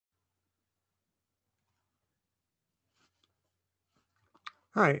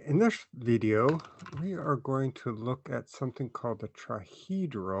Hi, in this video, we are going to look at something called the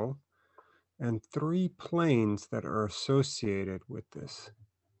trihedral and three planes that are associated with this.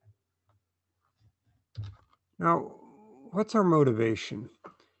 Now, what's our motivation?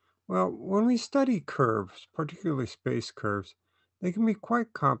 Well, when we study curves, particularly space curves, they can be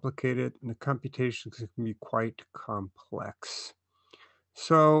quite complicated and the computations can be quite complex.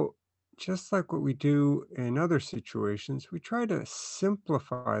 So, just like what we do in other situations, we try to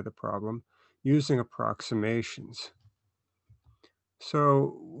simplify the problem using approximations.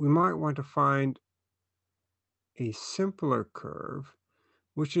 So we might want to find a simpler curve,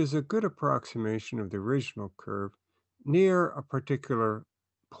 which is a good approximation of the original curve near a particular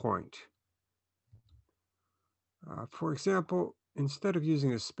point. For example, instead of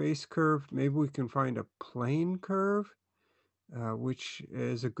using a space curve, maybe we can find a plane curve, which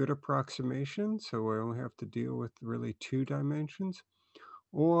is a good approximation. So we only have to deal with really two dimensions.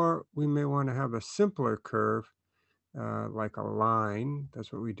 Or we may want to have a simpler curve like a line.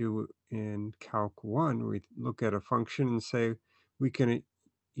 That's what we do in Calc 1. We look at a function and say we can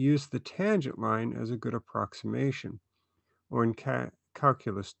use the tangent line as a good approximation. Or in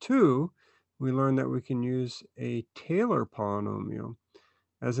Calculus 2, we learn that we can use a Taylor polynomial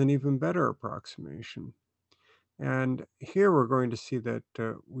as an even better approximation. And here we're going to see that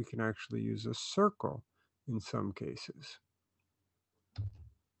we can actually use a circle in some cases.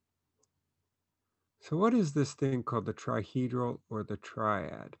 So what is this thing called the trihedral or the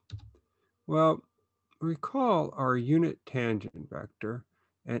triad? Well, recall our unit tangent vector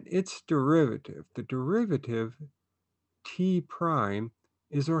and its derivative. The derivative t prime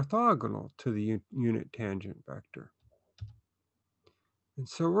is orthogonal to the unit tangent vector. And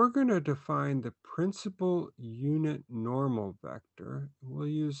so we're going to define the principal unit normal vector. We'll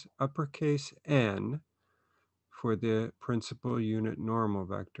use uppercase N for the principal unit normal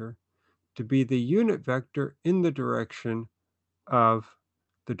vector to be the unit vector in the direction of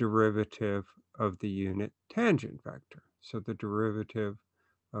the derivative of the unit tangent vector. So the derivative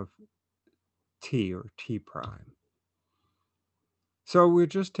of t or t prime. So we'll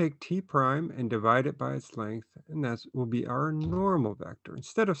just take t prime and divide it by its length, and that will be our normal vector.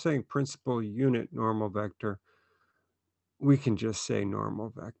 Instead of saying principal unit normal vector, we can just say normal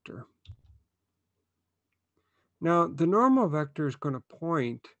vector. Now, the normal vector is going to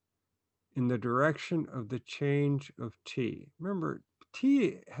point in the direction of the change of t. Remember,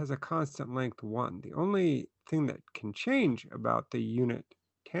 t has a constant length 1. The only thing that can change about the unit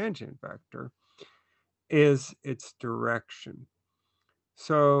tangent vector is its direction.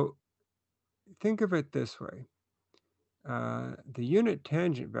 So think of it this way. The unit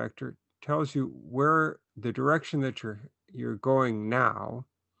tangent vector tells you where the direction that you're going now,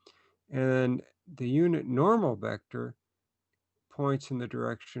 and the unit normal vector points in the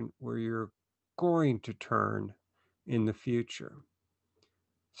direction where you're going to turn in the future.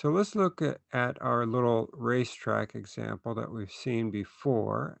 So let's look at our little racetrack example that we've seen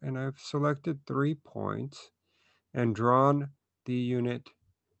before, and I've selected 3 points and drawn the unit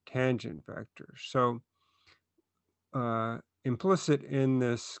tangent vector. So implicit in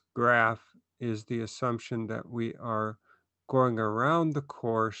this graph is the assumption that we are going around the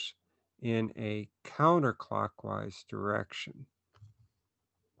course in a counterclockwise direction.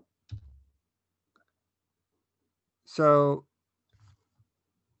 So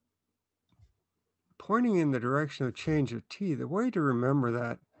pointing in the direction of change of t, the way to remember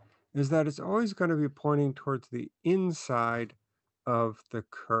that is that it's always going to be pointing towards the inside of the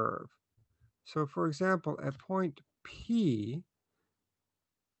curve. So for example, at point P,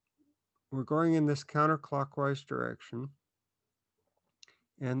 we're going in this counterclockwise direction,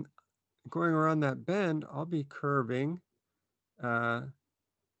 and going around that bend, I'll be curving. Uh,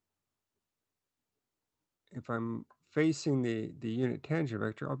 if I'm facing the unit tangent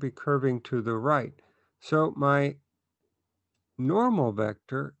vector, I'll be curving to the right. So my normal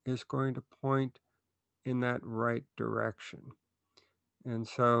vector is going to point in that right direction. And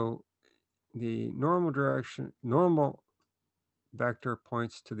so the normal vector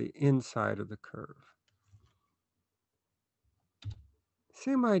points to the inside of the curve.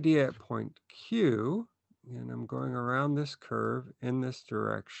 Same idea at point Q, and I'm going around this curve in this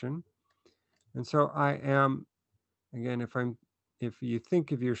direction. And so I am, again, if you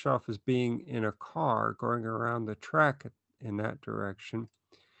think of yourself as being in a car going around the track in that direction,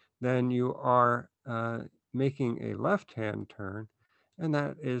 then you are making a left-hand turn, and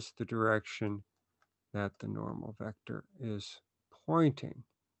that is the direction that the normal vector is pointing.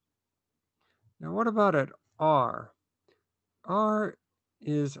 Now, what about at R? R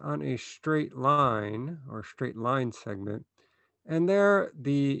is on a straight line or straight line segment, And there,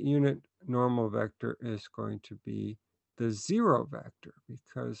 the unit normal vector is going to be the 0 vector,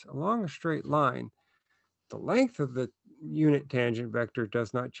 because along a straight line, the length of the unit tangent vector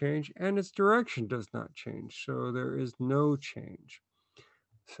does not change, and its direction does not change, so there is no change.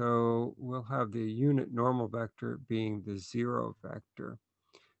 So we'll have the unit normal vector being the 0 vector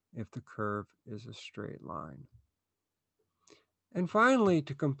if the curve is a straight line. And finally,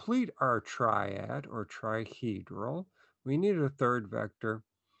 to complete our triad or trihedral, we need a third vector,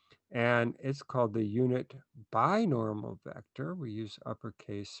 and it's called the unit binormal vector. We use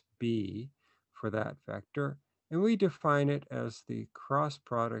uppercase B for that vector, and we define it as the cross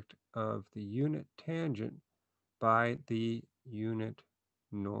product of the unit tangent by the unit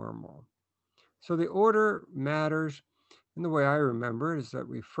normal. So the order matters, and the way I remember it is that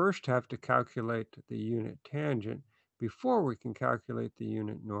we first have to calculate the unit tangent before we can calculate the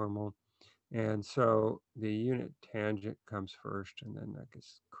unit normal. And so the unit tangent comes first, and then that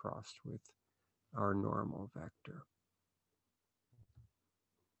gets crossed with our normal vector.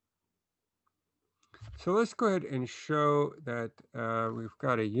 So let's go ahead and show that we've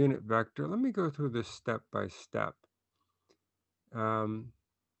got a unit vector. Let me go through this step by step.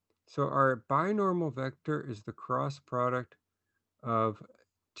 So our binormal vector is the cross product of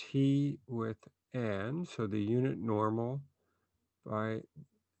t with n, so the unit normal by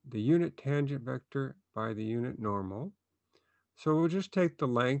the unit tangent vector by the unit normal. So we'll just take the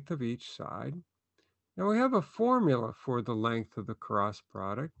length of each side. Now we have a formula for the length of the cross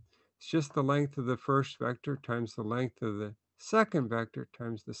product. It's just the length of the first vector times the length of the second vector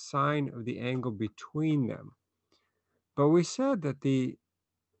times the sine of the angle between them. But we said that the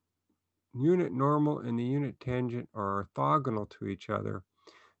unit normal and the unit tangent are orthogonal to each other.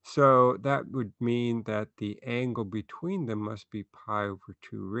 So that would mean that the angle between them must be pi over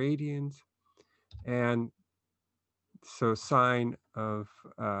 2 radians. And so sine of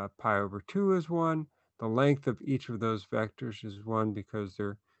pi over 2 is 1. The length of each of those vectors is 1 because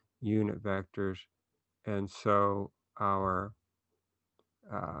they're unit vectors. And so our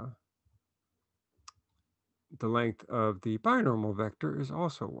the length of the binormal vector is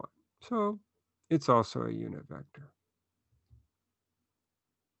also 1. So it's also a unit vector.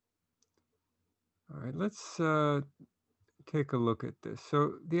 All right, let's take a look at this.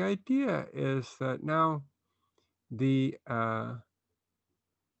 So the idea is that now the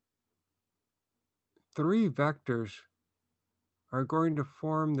three vectors are going to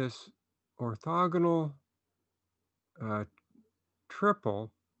form this orthogonal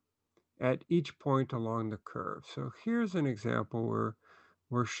triple at each point along the curve. So here's an example where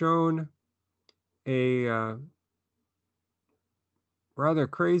we're shown a rather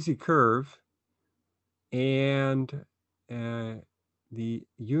crazy curve, and the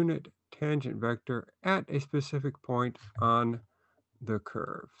unit tangent vector at a specific point on the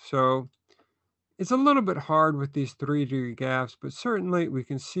curve. So it's a little bit hard with these 3-degree gaps, but certainly we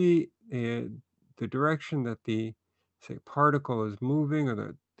can see the direction that the, say, particle is moving,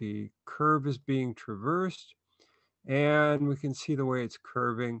 or the curve is being traversed, and we can see the way it's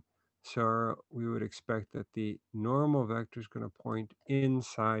curving. So we would expect that the normal vector is going to point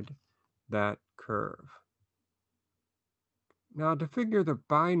inside that curve. Now, to figure the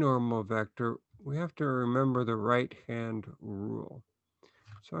binormal vector, we have to remember the right-hand rule.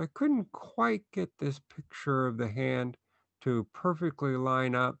 So I couldn't quite get this picture of the hand to perfectly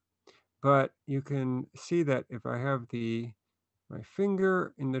line up, but you can see that if I have my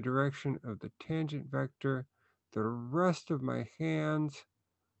finger in the direction of the tangent vector, the rest of my hands,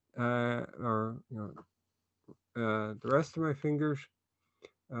 the rest of my fingers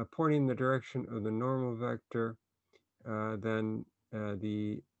pointing in the direction of the normal vector, then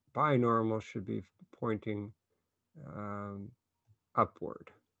the binormal should be pointing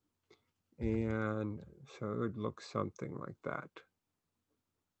upward. And so it would look something like that.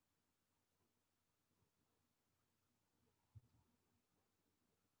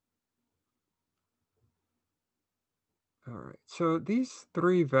 All right, so these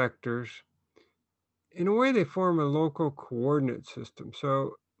three vectors, in a way, they form a local coordinate system.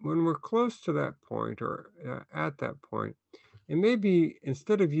 So when we're close to that point, or at that point, it may be,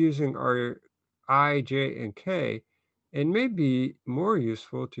 instead of using our I, J, and K, it may be more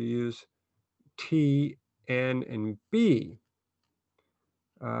useful to use T, N, and B.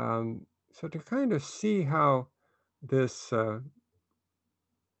 So to kind of see how this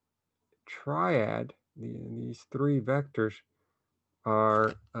triad, these three vectors,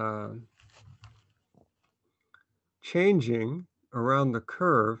 are changing around the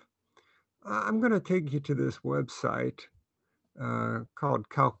curve, I'm going to take you to this website called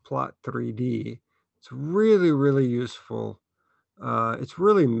CalcPlot 3D. It's really, really useful It's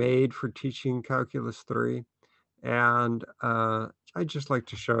really made for teaching Calculus 3, and I'd just like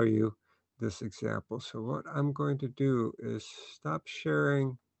to show you this example. So what I'm going to do is stop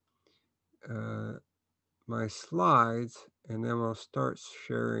sharing uh, my slides, and then we'll start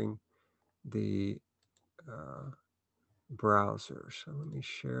sharing the uh, browser. So let me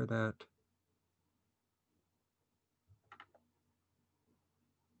share that.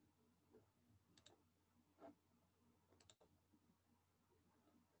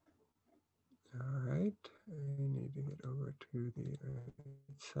 All right, I need to get over to the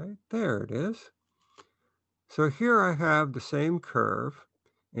site. There it is. So here I have the same curve,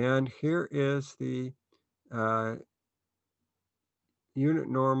 and here is the uh, unit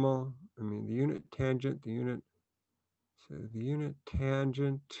normal, the unit tangent, so the unit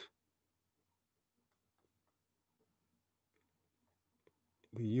tangent,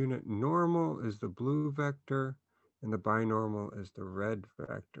 the unit normal is the blue vector, and the binormal is the red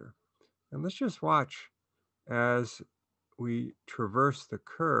vector. And let's just watch as we traverse the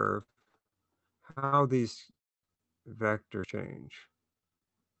curve how these vectors change.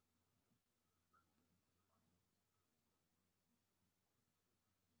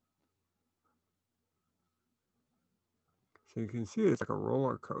 So you can see it's like a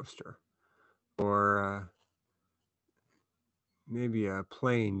roller coaster, or maybe a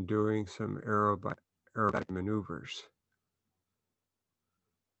plane doing some aerobatic maneuvers.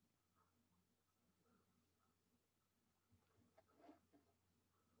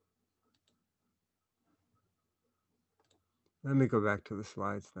 Let me go back to the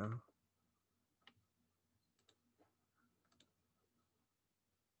slides now.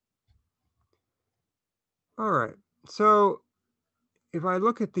 All right, so if I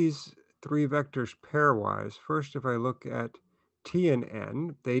look at these three vectors pairwise, first if I look at t and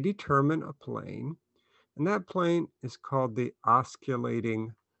n, they determine a plane, and that plane is called the osculating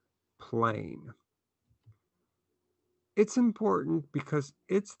plane. It's important because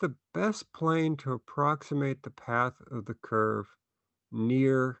it's the best plane to approximate the path of the curve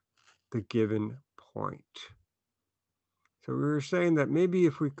near the given point. So we were saying that maybe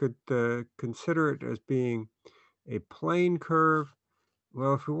if we could consider it as being a plane curve,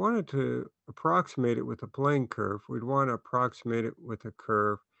 well, if we wanted to approximate it with a plane curve, we'd want to approximate it with a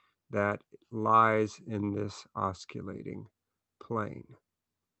curve that lies in this osculating plane.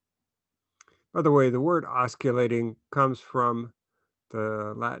 By the way, the word osculating comes from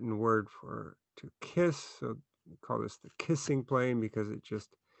the Latin word for to kiss. So we call this the kissing plane because it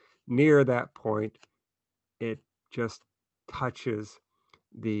just near that point, it just touches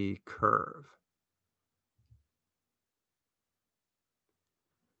the curve.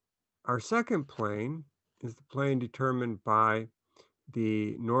 Our second plane is the plane determined by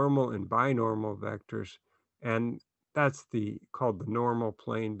the normal and binormal vectors, and that's called the normal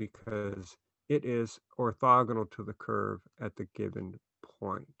plane because it is orthogonal to the curve at the given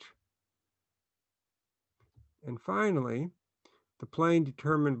point. And finally, the plane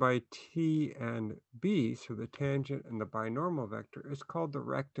determined by t and b, so the tangent and the binormal vector, is called the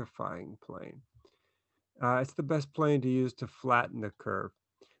rectifying plane. It's the best plane to use to flatten the curve.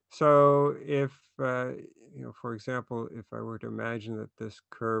 So if, for example, if I were to imagine that this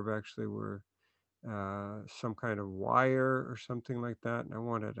curve actually were some kind of wire or something like that, and I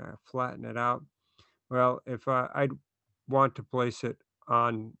wanted to flatten it out, well, if I'd want to place it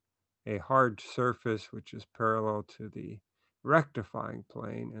on a hard surface, which is parallel to the rectifying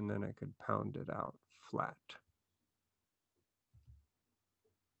plane, and then I could pound it out flat.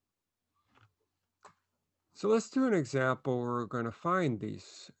 So let's do an example where we're going to find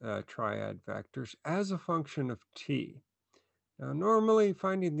these triad vectors as a function of t. Now, normally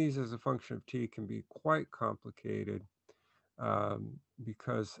finding these as a function of t can be quite complicated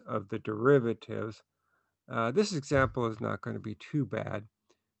because of the derivatives. This example is not going to be too bad.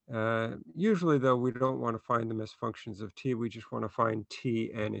 Usually, though, we don't want to find them as functions of t. We just want to find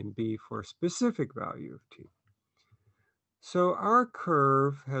t, n, and b for a specific value of t. So our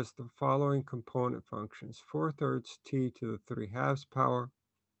curve has the following component functions: 4/3 t to the 3/2 power.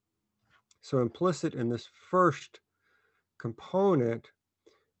 So implicit in this first component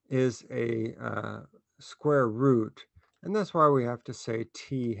is a square root, and that's why we have to say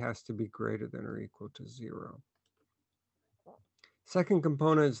t has to be greater than or equal to 0. Second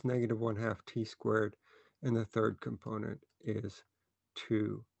component is -1/2 t squared, and the third component is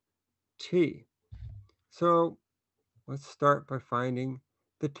 2t. So let's start by finding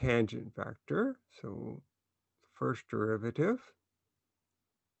the tangent vector. So first derivative,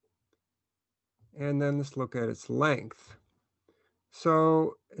 and then let's look at its length.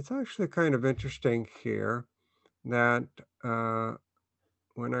 So it's actually kind of interesting here that uh,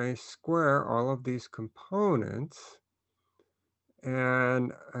 when I square all of these components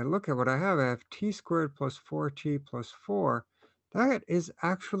and I look at what I have t squared plus 4t plus 4. That is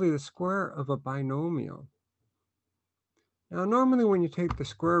actually the square of a binomial. Now, normally when you take the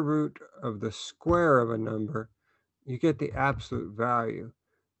square root of the square of a number, you get the absolute value.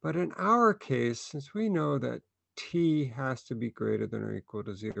 But in our case, since we know that t has to be greater than or equal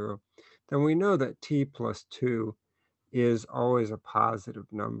to 0, then we know that t plus 2 is always a positive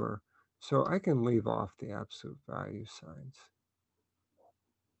number. So I can leave off the absolute value signs.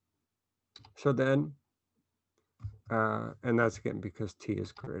 So then, and that's again because t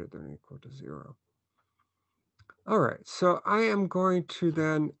is greater than or equal to 0. All right, so I am going to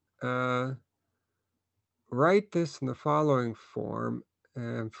then write this in the following form,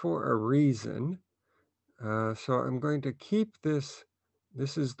 and for a reason. So I'm going to keep this.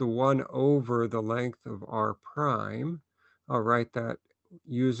 This is the 1 over the length of r prime. I'll write that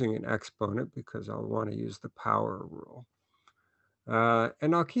using an exponent because I'll want to use the power rule.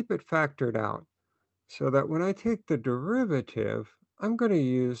 And I'll keep it factored out so that when I take the derivative, I'm going to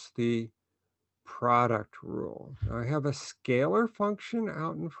use the product rule. Now I have a scalar function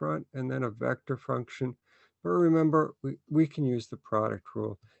out in front and then a vector function. But remember, we can use the product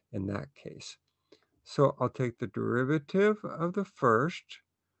rule in that case. So I'll take the derivative of the first,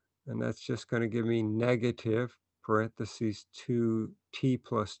 and that's just going to give me negative parentheses 2t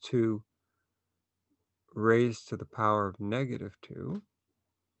plus 2 raised to the power of negative 2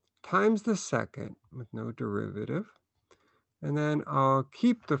 times the second with no derivative. And then I'll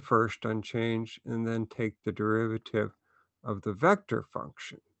keep the first unchanged and then take the derivative of the vector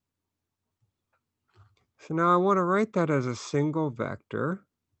function. So now I want to write that as a single vector.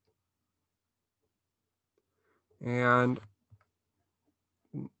 And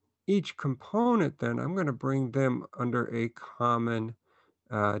each component, then, I'm going to bring them under a common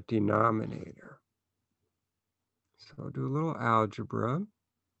denominator. So I'll do a little algebra.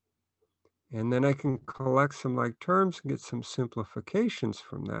 And then I can collect some like terms and get some simplifications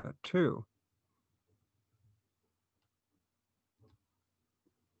from that, too.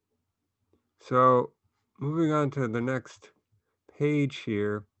 So moving on to the next page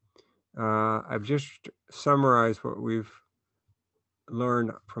here, I've just summarized what we've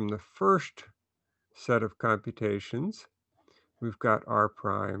learned from the first set of computations. We've got r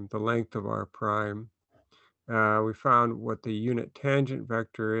prime, the length of r prime. We found what the unit tangent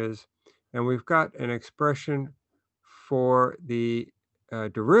vector is, and we've got an expression for the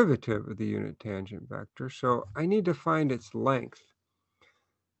derivative of the unit tangent vector. So I need to find its length.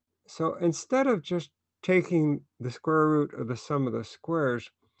 So instead of just taking the square root of the sum of the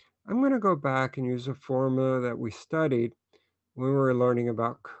squares, I'm going to go back and use a formula that we studied when we were learning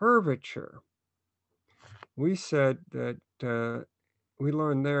about curvature. We said that we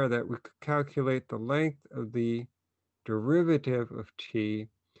learned there that we could calculate the length of the derivative of t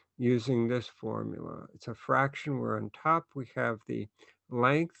using this formula. It's a fraction where on top we have the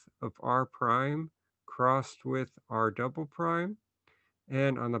length of r prime crossed with r double prime,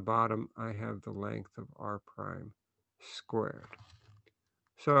 and on the bottom I have the length of r prime squared.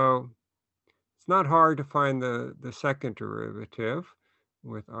 So it's not hard to find the second derivative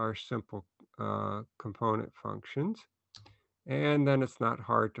with our simple component functions. And then it's not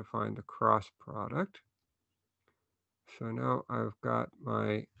hard to find the cross product. So now I've got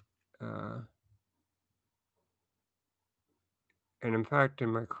my, and in fact, in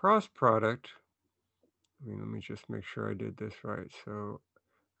my cross product, let me just make sure I did this right. So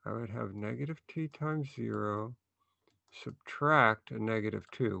I would have negative t times 0, subtract a negative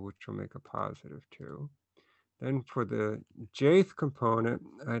 2, which will make a positive 2. Then for the jth component,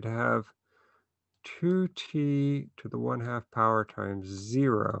 I'd have 2t to the 1/2 power times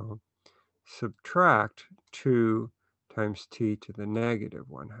 0, subtract 2 times t to the negative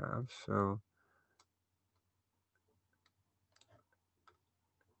 1/2. So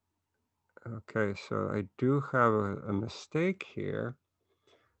okay, so I do have a mistake here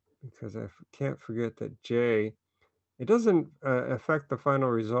because I can't forget that j, it doesn't affect the final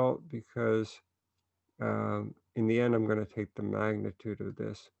result because in the end I'm going to take the magnitude of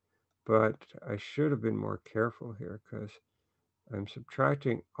this, but I should have been more careful here because I'm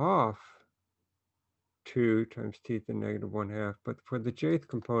subtracting off 2 times t to the negative 1/2, but for the jth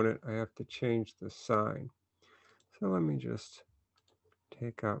component I have to change the sign. So let me just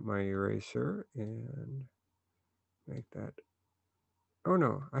take out my eraser and make that. Oh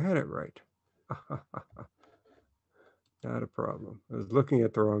no, I had it right. Not a problem. I was looking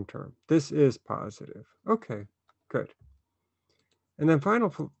at the wrong term. This is positive. Okay, good. And then final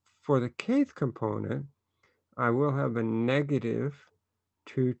for the kth component, I will have a negative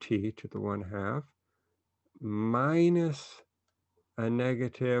 2t to the 1/2 minus a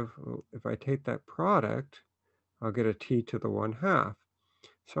negative, if I take that product, I'll get a t to the 1/2.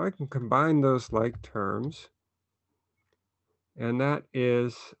 So I can combine those like terms, and that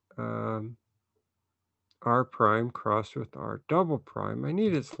is r prime crossed with r double prime. I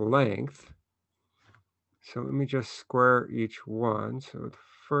need its length, so let me just square each one. So the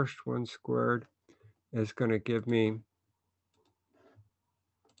first one squared is going to give me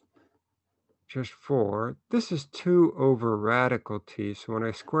just 4. This is 2 over radical t, so when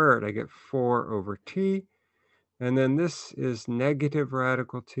I square it, I get 4 over t. And then this is negative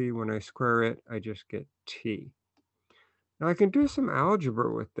radical t. When I square it, I just get t. Now I can do some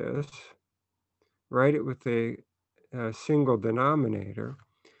algebra with this, write it with a single denominator,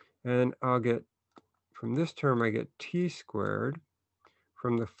 and I'll get, from this term, I get t squared.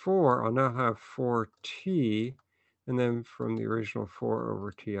 From the 4, I'll now have 4t, and then from the original 4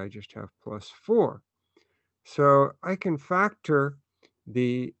 over t, I just have plus 4. So I can factor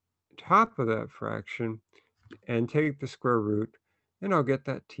the top of that fraction and take the square root, and I'll get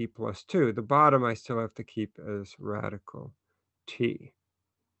that t plus 2. The bottom I still have to keep as radical t.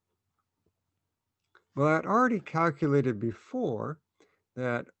 Well, I'd already calculated before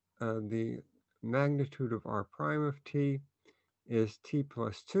that the magnitude of r prime of t is t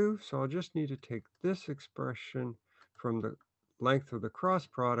plus 2, so I'll just need to take this expression from the length of the cross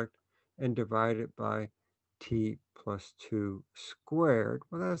product and divide it by t plus 2 squared.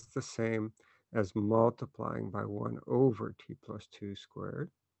 Well, that's the same as multiplying by 1 over t plus 2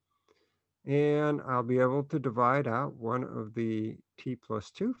 squared. And I'll be able to divide out one of the t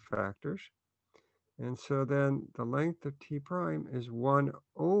plus 2 factors. And so then the length of t prime is 1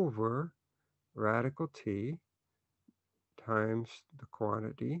 over radical t times the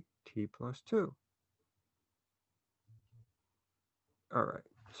quantity t plus 2. All right,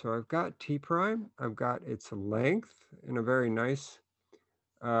 so I've got t prime. I've got its length in a very nice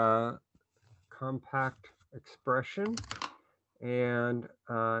uh, compact expression. And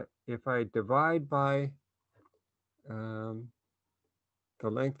if I divide by the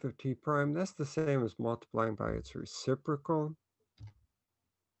length of t prime, that's the same as multiplying by its reciprocal.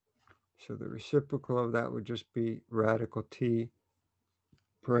 So the reciprocal of that would just be radical t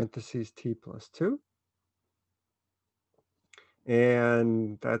parentheses t plus 2.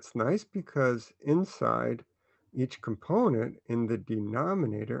 And that's nice because inside each component in the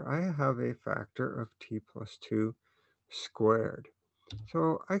denominator, I have a factor of t plus 2 squared.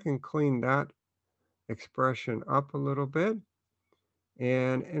 So I can clean that expression up a little bit.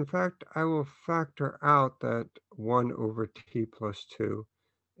 And in fact, I will factor out that 1 over t plus 2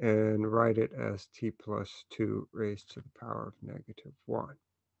 and write it as t plus 2 raised to the power of negative 1.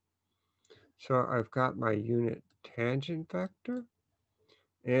 So I've got my unit tangent vector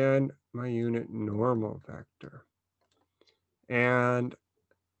and my unit normal vector. And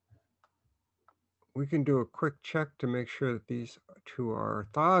we can do a quick check to make sure that these two are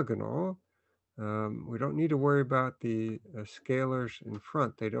orthogonal. We don't need to worry about the scalars in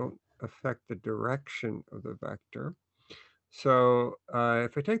front. They don't affect the direction of the vector. So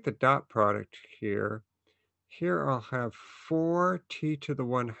if I take the dot product here, I'll have 4t to the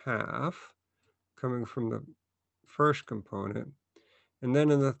 1/2 coming from the first component. And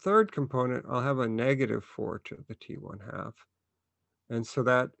then in the third component, I'll have a negative 4 to the t 1/2. And so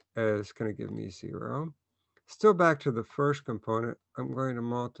that is going to give me 0. Still back to the first component, I'm going to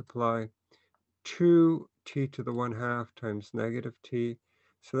multiply 2t to the 1/2 times negative t.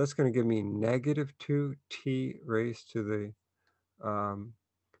 So that's going to give me negative 2t raised to the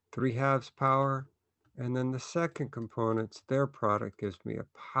 3/2 power. And then the second components, their product gives me a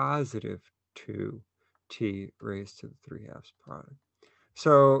positive 2t raised to the 3/2 product.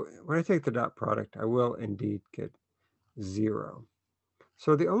 So when I take the dot product, I will indeed get 0.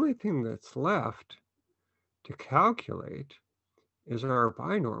 So the only thing that's left to calculate is our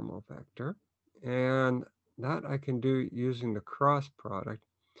binormal vector, and that I can do using the cross product.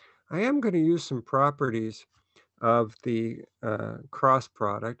 I am going to use some properties of the cross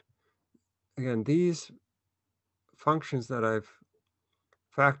product. Again, these functions that I've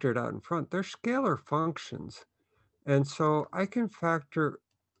factored out in front, they're scalar functions. And so I can factor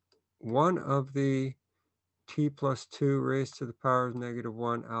one of the t plus 2 raised to the power of negative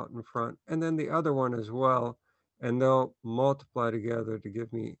 1 out in front, and then the other one as well, and they'll multiply together to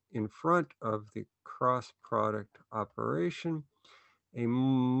give me, in front of the cross product operation, a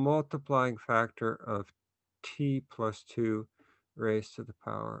multiplying factor of t plus 2 raised to the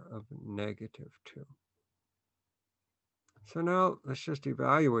power of negative 2. So now let's just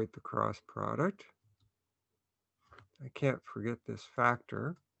evaluate the cross product. I can't forget this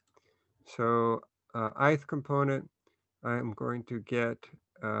factor. So ith component, I'm going to get,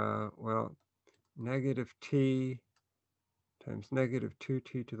 well, negative t times negative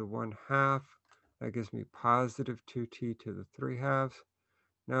 2t to the 1/2. That gives me positive 2t to the 3/2.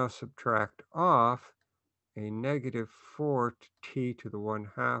 Now subtract off a negative 4t to the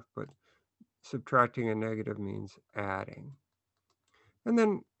 1/2, but subtracting a negative means adding. And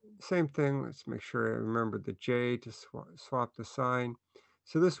then same thing, let's make sure I remember the j to swap the sign.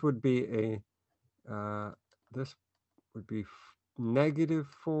 So this would be this would be negative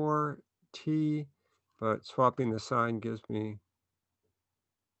 4t, but swapping the sign gives me,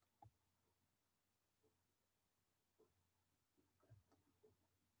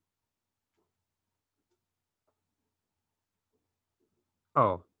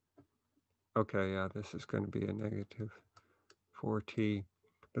 oh, okay, yeah, this is going to be a negative 4t.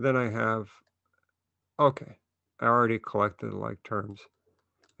 But then I have, okay, I already collected the like terms,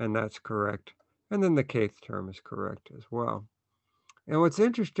 and that's correct. And then the kth term is correct as well. And what's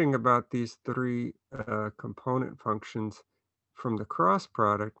interesting about these three component functions from the cross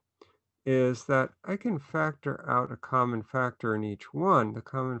product is that I can factor out a common factor in each one. The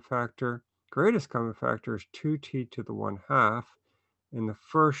common factor, greatest common factor is 2t to the 1/2 in the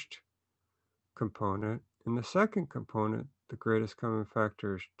first component. In the second component, the greatest common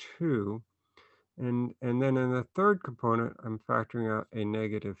factor is 2. And then in the third component, I'm factoring out a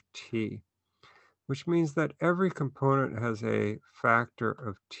negative t, which means that every component has a factor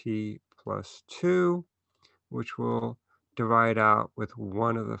of t plus 2, which will divide out with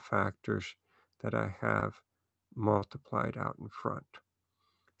one of the factors that I have multiplied out in front.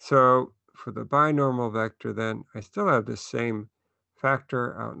 So for the binormal vector, then, I still have the same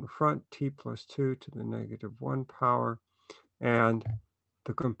factor out in front, t plus 2 to the negative 1 power, and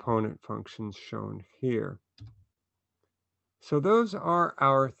the component functions shown here. So those are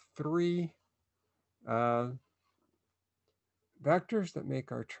our three vectors that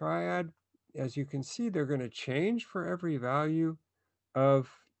make our triad. As you can see, they're going to change for every value of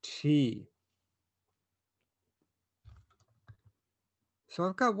t. So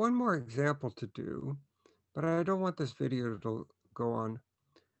I've got one more example to do, but I don't want this video to go on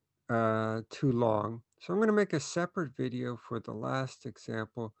too long. So I'm going to make a separate video for the last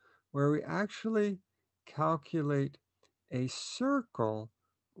example where we actually calculate a circle,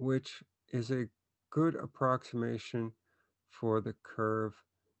 which is a good approximation for the curve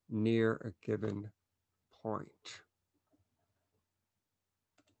near a given point.